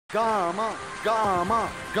Gamma,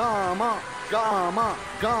 gamma, gamma, gamma,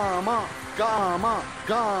 gamma, gamma,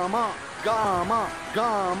 gamma, gamma,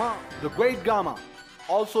 gamma. The great Gamma,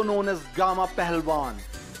 also known as Gamma Pahalwan,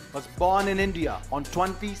 was born in India on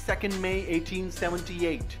 22nd May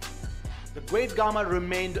 1878. The great Gamma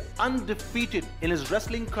remained undefeated in his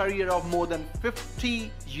wrestling career of more than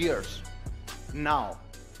 50 years. Now,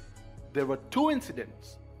 there were two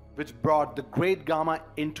incidents which brought the great Gamma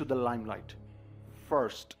into the limelight.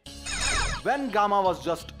 First, when Gamma was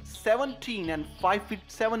just 17 and 5 feet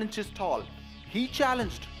 7 inches tall, he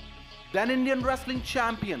challenged then Indian wrestling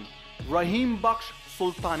champion Rahim Baksh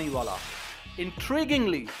Sultaniwala.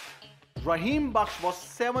 Intriguingly, Rahim Baksh was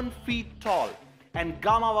 7 feet tall and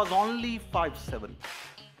Gamma was only 5'7".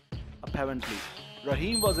 Apparently,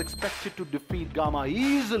 Rahim was expected to defeat Gamma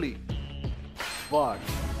easily. But,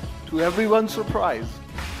 to everyone's surprise,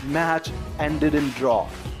 match ended in draw.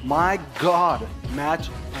 My God, match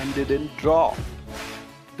ended in draw.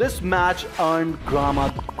 This match earned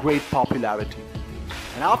Gamma great popularity.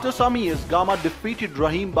 And after some years, Gamma defeated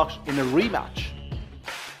Rahim Baksh in a rematch.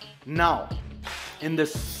 Now, in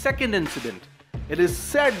this second incident, it is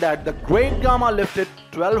said that the great Gamma lifted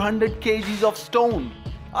 1200 kgs of stone.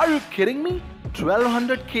 Are you kidding me?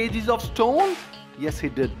 1200 kgs of stone? Yes, he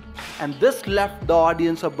did. And this left the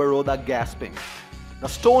audience of Baroda gasping. The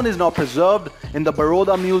stone is now preserved in the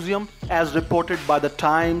Baroda Museum as reported by the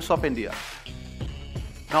Times of India.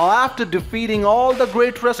 Now, after defeating all the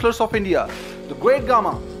great wrestlers of India, the great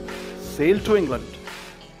Gamma sailed to England,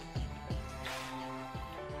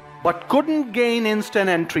 but couldn't gain instant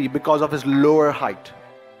entry because of his lower height.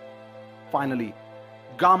 Finally,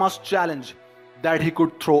 Gamma's challenge that he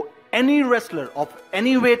could throw any wrestler of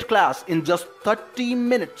any weight class in just 30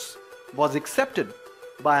 minutes was accepted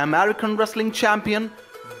by American wrestling champion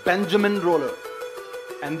Benjamin Roller.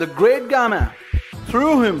 And the great Gamma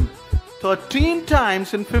threw him 13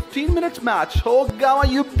 times in 15 minutes match. Oh Gamma,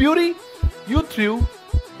 you beauty! You threw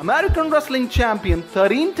American wrestling champion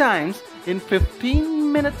 13 times in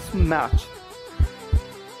 15 minutes match.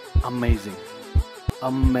 Amazing.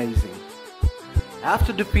 Amazing.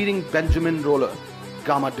 After defeating Benjamin Roller,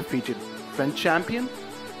 Gamma defeated French champion,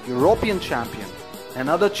 European champion, and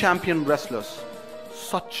other champion wrestlers.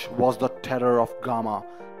 Such was the terror of Gamma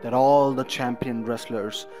that all the champion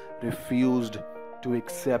wrestlers refused to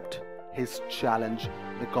accept his challenge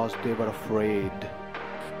because they were afraid.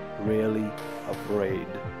 Really afraid.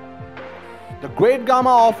 The great Gamma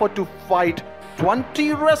offered to fight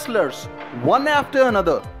 20 wrestlers, one after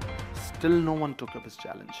another. Still no one took up his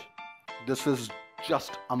challenge. This is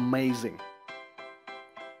just amazing.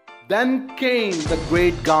 Then came the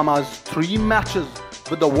great Gamma's 3 matches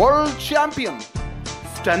with the world champion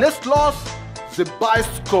Stanislas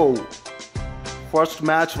Zbyszko. First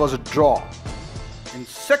match was a draw. In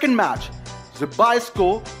second match,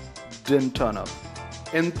 Zbyszko didn't turn up.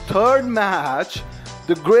 In third match,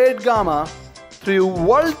 the great Gamma threw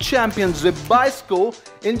world champion Zbyszko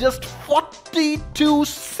in just 42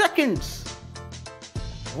 seconds.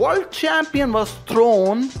 World champion was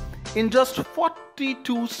thrown in just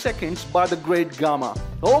 42 seconds by the great Gamma.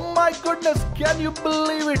 Oh my goodness, can you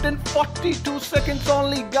believe it? In 42 seconds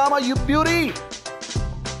only, Gamma, you beauty!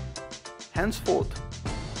 Henceforth,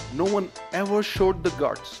 no one ever showed the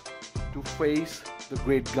guts to face the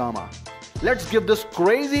great Gamma. Let's give this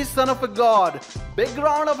crazy son of a god big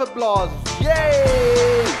round of applause.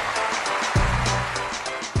 Yay!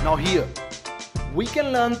 Now here, we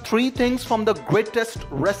can learn 3 things from the greatest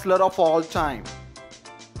wrestler of all time.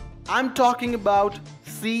 I'm talking about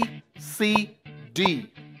CCD.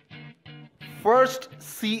 First,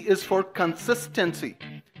 C is for consistency.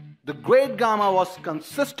 The great Gamma was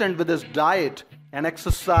consistent with his diet and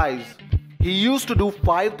exercise. He used to do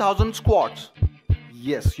 5,000 squats.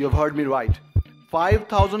 Yes, you have heard me right.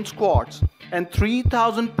 5,000 squats and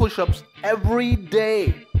 3,000 push-ups every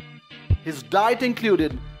day. His diet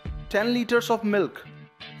included 10 liters of milk,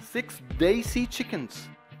 6 desi chickens,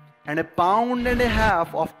 and 1.5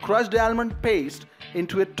 pounds of crushed almond paste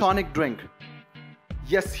into a tonic drink.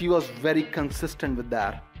 Yes, he was very consistent with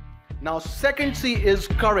that. Now, second C is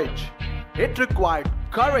courage. It required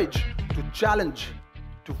courage to challenge,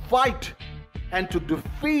 to fight, and to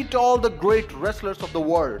defeat all the great wrestlers of the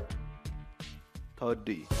world. Third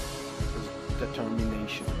D is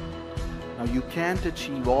determination. Now, you can't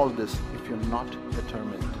achieve all this if you're not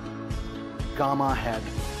determined. Gamma had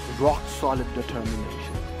rock-solid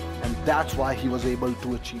determination, and that's why he was able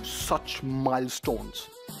to achieve such milestones.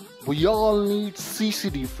 We all need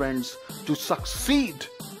CCD, friends, to succeed.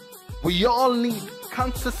 We all need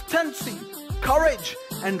consistency, courage,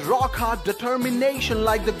 and rock-hard determination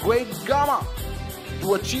like the great Gamma.